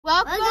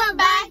Welcome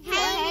back to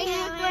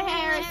Hanging with the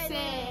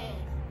Harrises.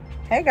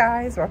 Hey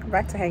guys, welcome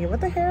back to Hanging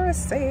with the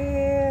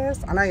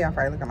Harrises. I know y'all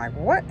probably looking like,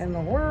 what in the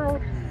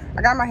world?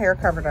 I got my hair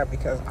covered up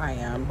because I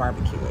am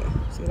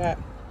barbecuing. See that?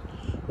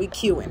 We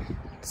queuing.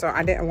 So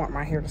I didn't want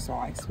my hair to smell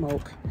like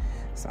smoke.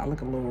 So I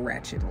look a little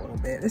ratchet a little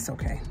bit. It's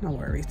okay, no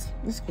worries.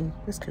 It's cool,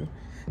 it's cool.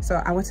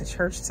 So I went to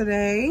church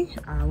today.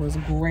 It was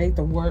great,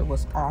 the word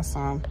was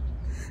awesome.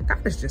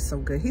 God is just so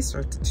good. He's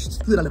so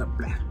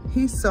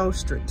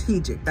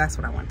strategic. That's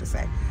what I want to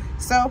say.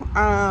 So,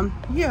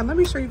 yeah, let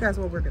me show you guys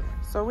what we're doing.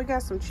 So we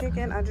got some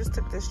chicken. I just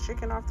took this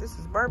chicken off. This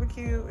is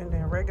barbecue and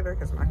then regular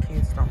because my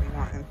kids don't be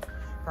wanting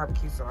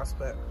barbecue sauce,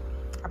 but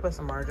I put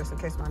some more just in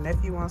case my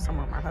nephew wants some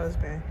or my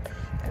husband.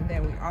 And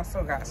then we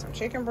also got some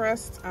chicken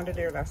breasts under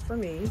there. That's for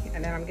me.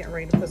 And then I'm getting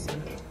ready to put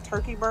some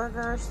turkey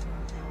burgers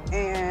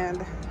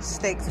and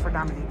steaks for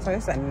Dominique. So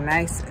it's a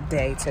nice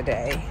day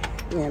today.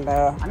 And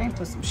I need to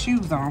put some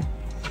shoes on.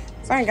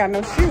 So I ain't got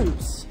no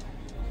shoes.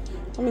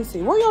 Let me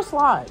see. Where are your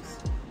slides?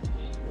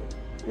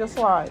 Your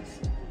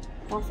slides.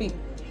 My feet.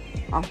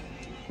 Oh,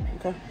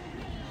 okay.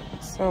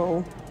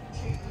 So,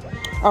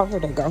 oh, here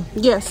they go.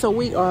 Yeah, so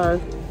we are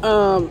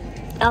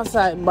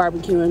outside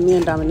barbecuing, me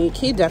and Dominique.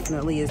 He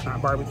definitely is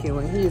not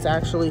barbecuing. He's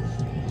actually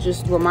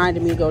just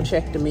reminded me to go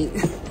check the meat.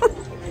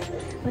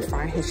 Let me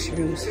find his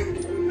shoes.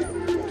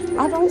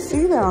 I don't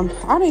see them.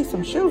 I need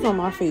some shoes on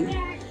my feet.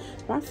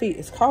 My feet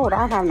is cold.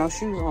 I have no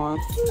shoes on.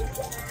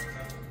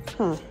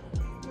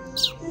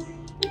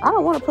 I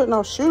don't want to put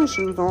no shoes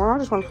on. I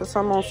just want to put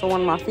some on so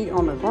one of my feet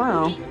on the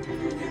ground.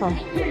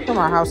 They're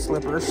my house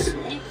slippers.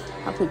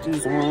 I put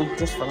these on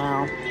just for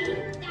now.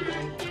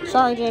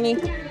 Sorry, Jenny.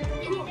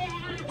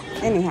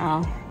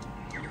 Anyhow.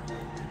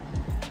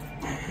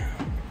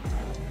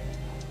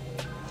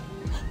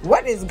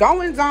 What is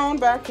going on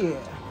back here?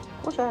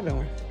 What y'all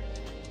doing?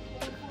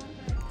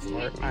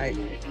 Smart night.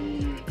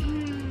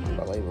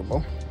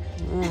 Unbelievable.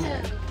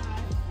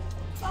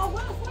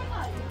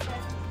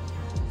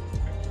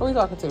 Who are you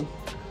talking to?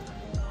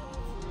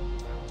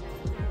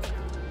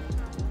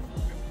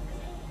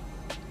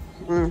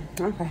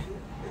 Okay.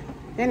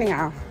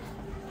 Anyhow.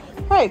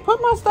 Hey,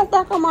 put my stuff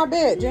back on my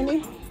bed,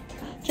 Jenny.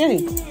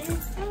 Jenny,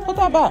 put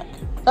that back.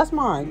 That's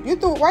mine.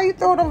 Why you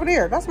throw it over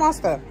there? That's my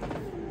stuff.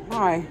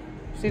 Hi.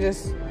 See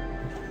this?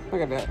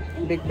 Look at that.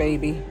 Big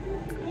baby.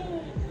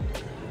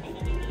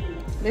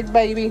 Big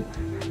baby.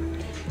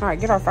 All right,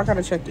 get off. I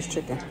gotta check this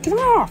chicken. Get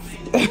off.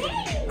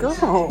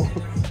 Girl.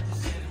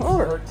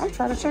 Lord, I'm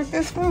trying to check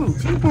this food.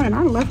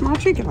 I left my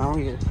chicken out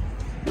here.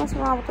 What's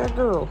wrong with that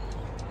girl?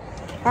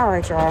 All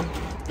right, y'all.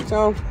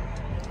 So,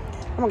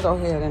 I'm gonna go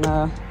ahead and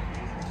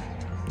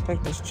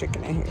take this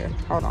chicken in here.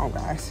 Hold on,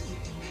 guys.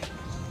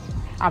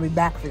 I'll be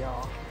back for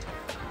y'all.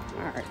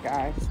 All right,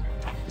 guys.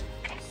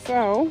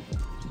 So,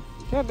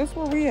 yeah, this is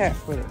where we at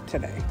for it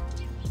today.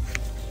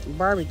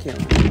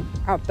 Barbecuing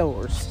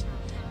outdoors.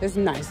 It's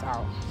nice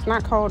out. It's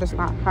not cold, it's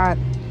not hot.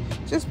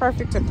 Just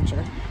perfect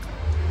temperature.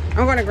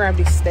 I'm gonna grab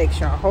these steaks,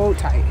 y'all. Hold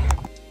tight.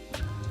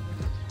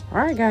 All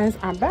right, guys,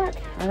 I'm back.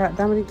 I got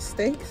Dominique's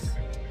steaks.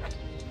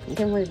 I'm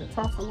getting ready to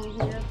toss them on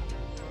here.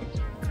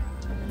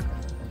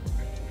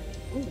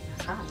 Ooh,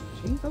 it's hot.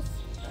 Jesus.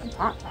 It's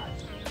hot.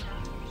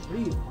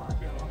 Really hot,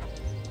 y'all.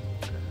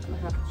 I'm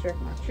gonna have to check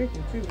my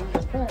chicken too when I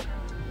pack.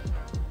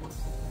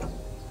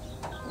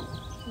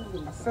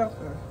 Give myself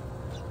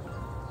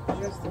a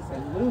justice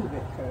and move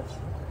it because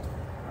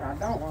what I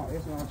don't want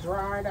is no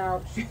dried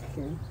out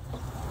chicken.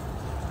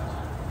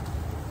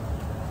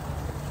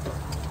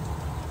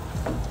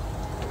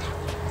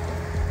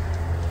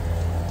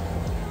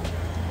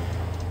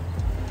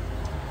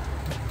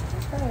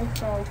 Okay,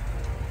 so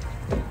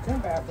them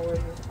bad boys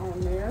is on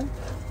there.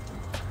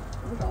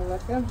 We're gonna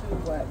let them do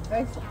what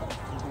they supposed to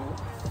do.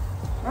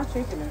 My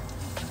chicken is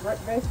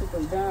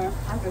basically done.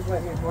 I'm just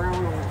letting it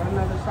brown on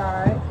another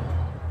side.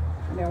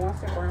 And then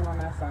once it brown on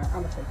that side,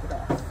 I'm gonna take it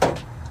off.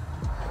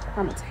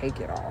 I'm gonna take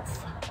it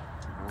off.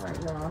 All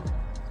right, y'all.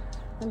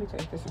 Let me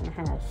take this in the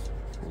house.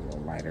 A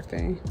little lighter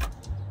thing.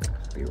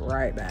 Be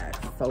right back,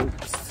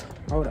 folks.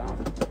 Hold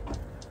on.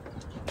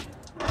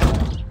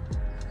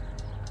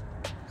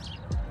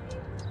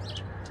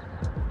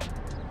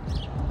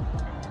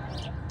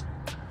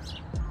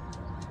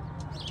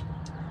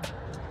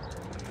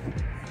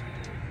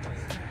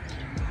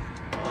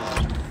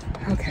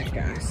 Okay,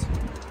 guys.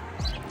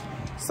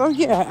 So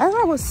yeah, as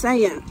I was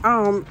saying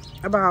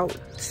about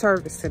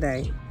service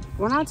today,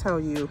 when I tell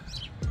you,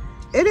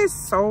 it is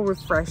so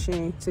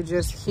refreshing to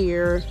just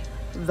hear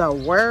the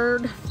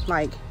word,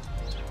 like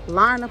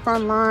line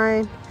upon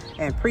line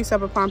and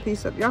precept upon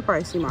precept. Y'all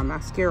probably see my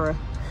mascara.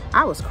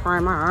 I was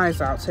crying my eyes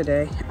out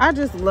today. I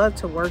just love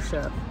to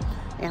worship,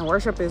 and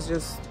worship is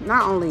just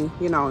not only,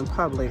 you know, in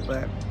public,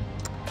 but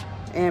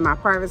in my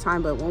private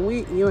time. But when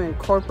you in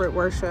corporate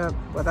worship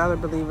with other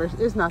believers,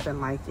 it's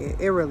nothing like it.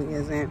 It really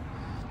isn't.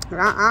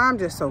 I'm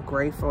just so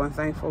grateful and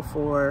thankful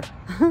for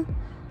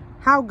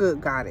how good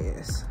God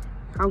is.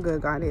 How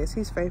good God is.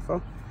 He's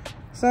faithful.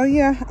 So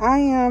yeah, I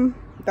am.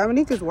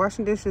 Dominique is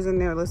washing dishes in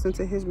there, listening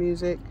to his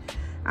music.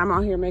 I'm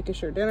out here making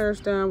sure dinner is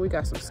done. We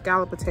got some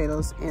scalloped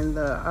potatoes in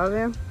the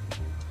oven.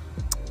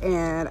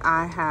 and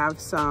I have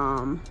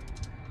some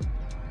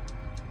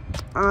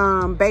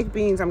baked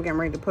beans I'm getting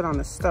ready to put on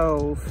the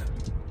stove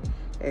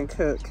and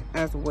cook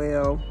as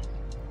well.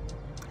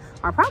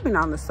 Or probably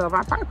not on the stove.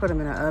 I'll probably put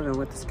them in the oven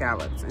with the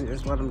scallops and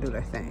just let them do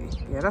their thing.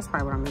 Yeah, that's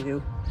probably what I'm gonna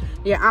do.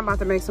 Yeah, I'm about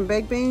to make some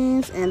baked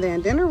beans and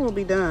then dinner will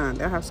be done.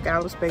 They'll have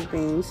scallops, baked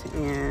beans,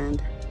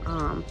 and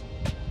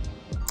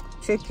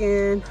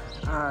chicken,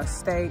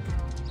 steak,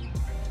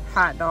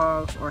 hot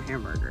dogs, or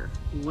hamburger,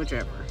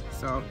 whichever.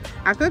 So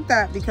I cooked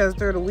that because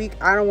through the week,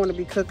 I don't want to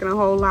be cooking a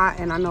whole lot,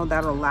 and I know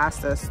that'll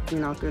last us, you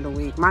know, through the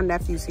week. My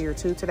nephew's here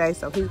too today,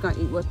 so he's gonna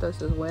eat with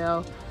us as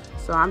well.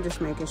 So I'm just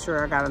making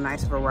sure I got a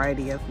nice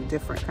variety of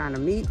different kind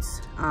of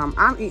meats.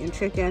 I'm eating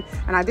chicken,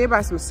 and I did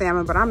buy some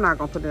salmon, but I'm not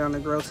gonna put it on the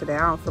grill today.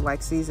 I don't feel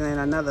like seasoning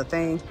another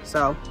thing.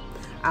 So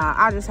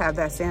I'll just have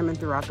that salmon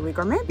throughout the week,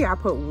 or maybe I'll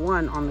put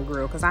one on the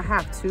grill because I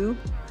have 2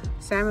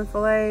 salmon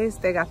fillets.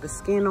 They got the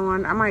skin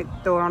on. I might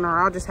throw it on, or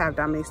I'll just have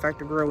Dominique start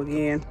the grill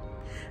again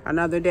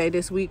another day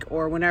this week,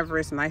 or whenever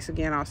it's nice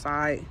again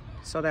outside,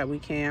 so that we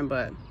can.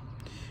 But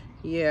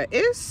yeah,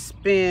 it's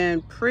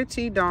been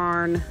pretty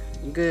darn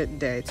good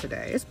day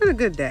today. It's been a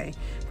good day.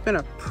 It's been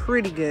a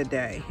pretty good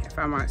day, if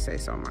I might say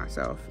so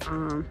myself.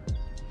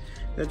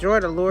 The joy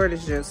of the Lord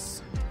is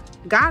just,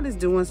 God is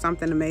doing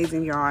something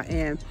amazing, y'all.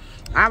 And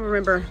I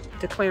remember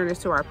declaring this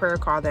to our prayer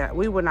call that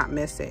we would not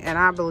miss it. And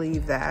I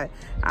believe that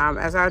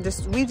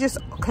we just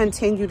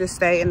continue to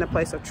stay in the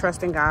place of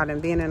trusting God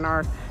and being in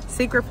our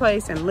secret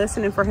place and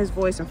listening for his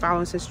voice and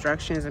following his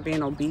instructions and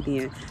being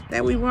obedient,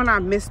 that we will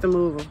not miss the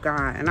move of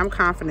God. And I'm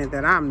confident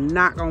that I'm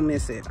not gonna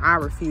miss it. I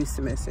refuse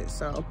to miss it.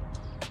 So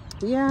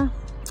yeah,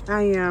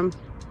 I am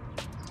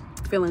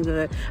feeling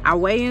good. I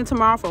weigh in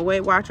tomorrow for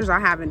Weight Watchers. I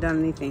haven't done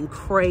anything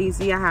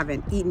crazy. I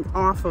haven't eaten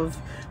off of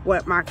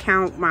what my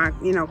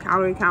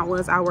calorie count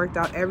was. I worked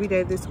out every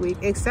day this week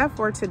except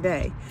for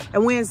today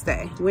and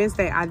Wednesday.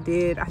 I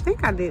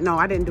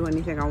didn't do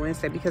anything on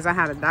Wednesday because I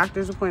had a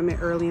doctor's appointment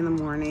early in the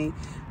morning.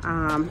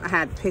 I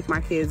had to pick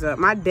my kids up.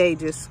 My day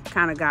just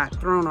kind of got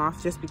thrown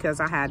off just because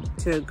I had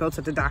to go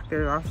to the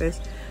doctor's office.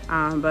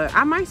 But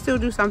I might still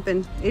do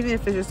something, even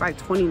if it's just like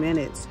 20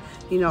 minutes,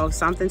 you know,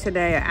 something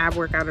today, an ab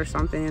workout or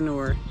something,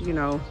 or, you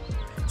know,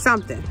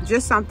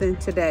 just something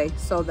today,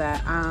 so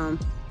that,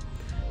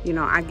 you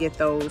know, I get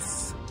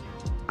those,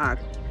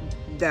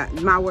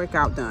 my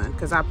workout done,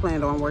 because I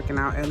planned on working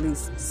out at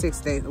least 6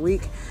 days a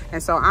week.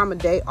 And so I'm a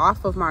day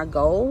off of my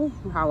goal.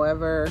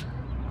 However,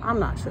 I'm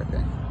not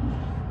tripping.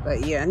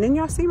 But yeah, and then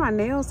y'all see my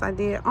nails I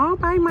did all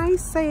by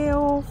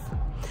myself.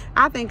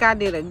 I think I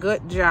did a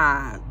good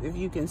job, if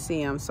you can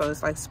see them. So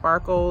it's like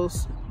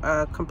sparkles,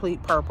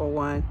 complete purple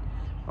one,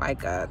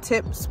 like a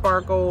tip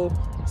sparkle,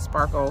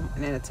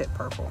 and then a tip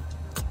purple.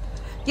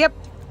 Yep,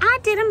 I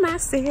did it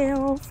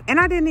myself. And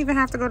I didn't even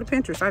have to go to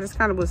Pinterest. I just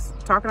kind of was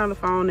talking on the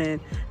phone, and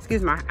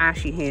excuse my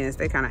ashy hands.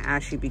 They kind of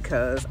ashy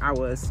because I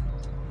was,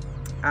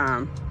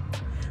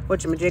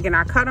 whatchamajig,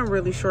 I cut them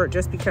really short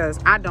just because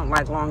I don't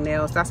like long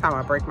nails. That's how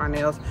I break my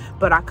nails.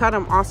 But I cut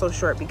them also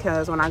short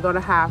because when I go to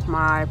have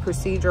my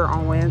procedure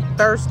on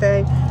Thursday,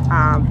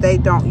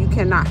 you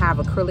cannot have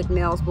acrylic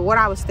nails. But what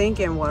I was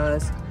thinking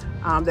was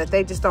that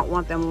they just don't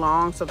want them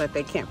long, so that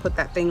they can't put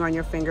that thing on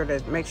your finger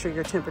to make sure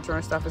your temperature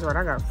and stuff is right.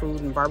 I got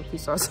food and barbecue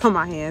sauce on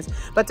my hands,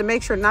 but to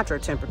make sure, not your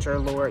temperature,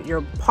 Lord,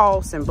 your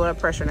pulse and blood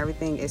pressure and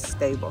everything is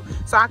stable.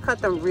 So I cut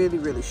them really,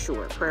 really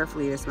short.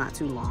 Prayerfully, it's not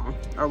too long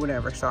or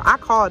whatever. So I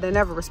called. They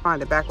never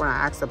responded back when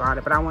I asked about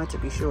it, but I wanted to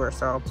be sure.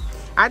 So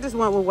I just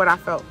went with what I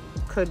felt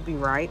could be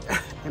right,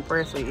 and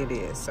prayerfully it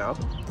is. So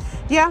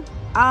yeah.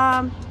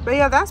 But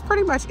yeah, that's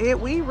pretty much it.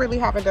 We really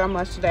haven't done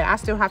much today. I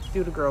still have to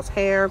do the girls'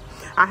 hair.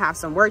 I have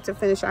some work to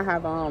finish. I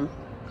have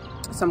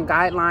some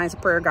guidelines,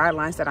 prayer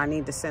guidelines that I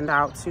need to send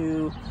out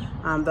to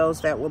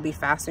those that will be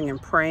fasting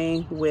and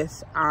praying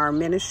with our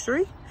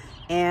ministry.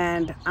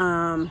 And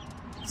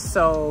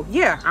so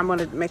yeah, I'm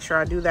gonna make sure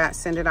I do that,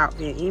 send it out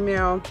via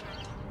email.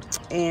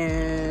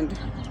 And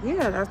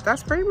yeah,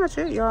 that's pretty much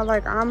it, y'all.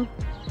 Like,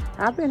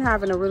 I've been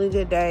having a really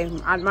good day.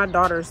 My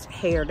daughter's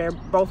hair,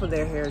 both of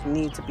their hairs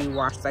need to be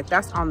washed. Like,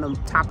 that's on the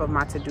top of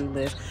my to-do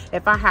list.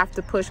 If I have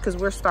to push, because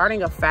we're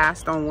starting a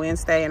fast on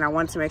Wednesday, and I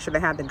wanted to make sure they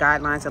had the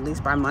guidelines at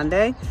least by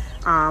Monday.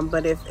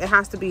 But if it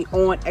has to be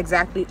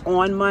exactly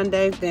on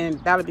Monday,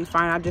 then that'll be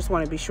fine. I just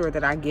want to be sure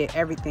that I get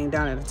everything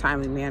done in a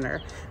timely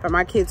manner. But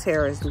my kids'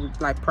 hair is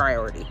like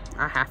priority.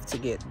 I have to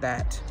get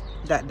that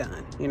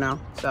done, you know?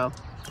 So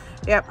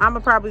yep, I'm gonna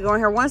probably go in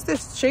here once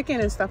this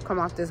chicken and stuff come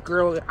off this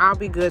grill. I'll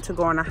be good to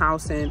go in the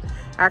house and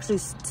actually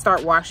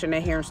start washing their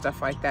hair and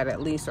stuff like that,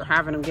 at least, or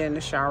having them get in the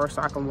shower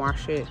so I can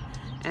wash it.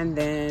 And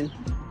then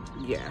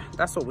yeah,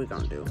 that's what we're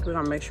gonna do. We're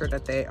gonna make sure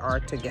that they are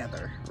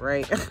together,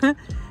 right?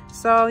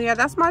 So yeah,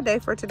 that's my day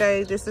for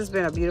today. This has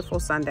been a beautiful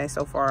Sunday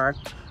so far,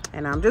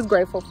 and I'm just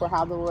grateful for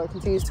how the Lord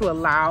continues to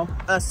allow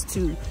us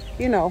to,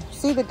 you know,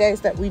 see the days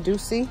that we do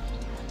see,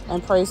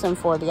 and praise him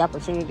for the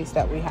opportunities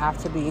that we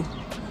have to be,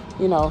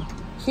 you know,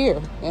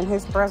 here in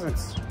his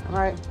presence. All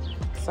right,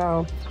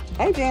 so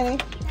hey Jenny.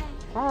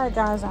 All right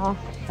guys, I'll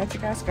let you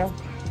guys go.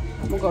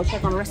 I'm gonna go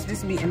check on the rest of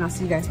this meat, and I'll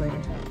see you guys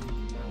later.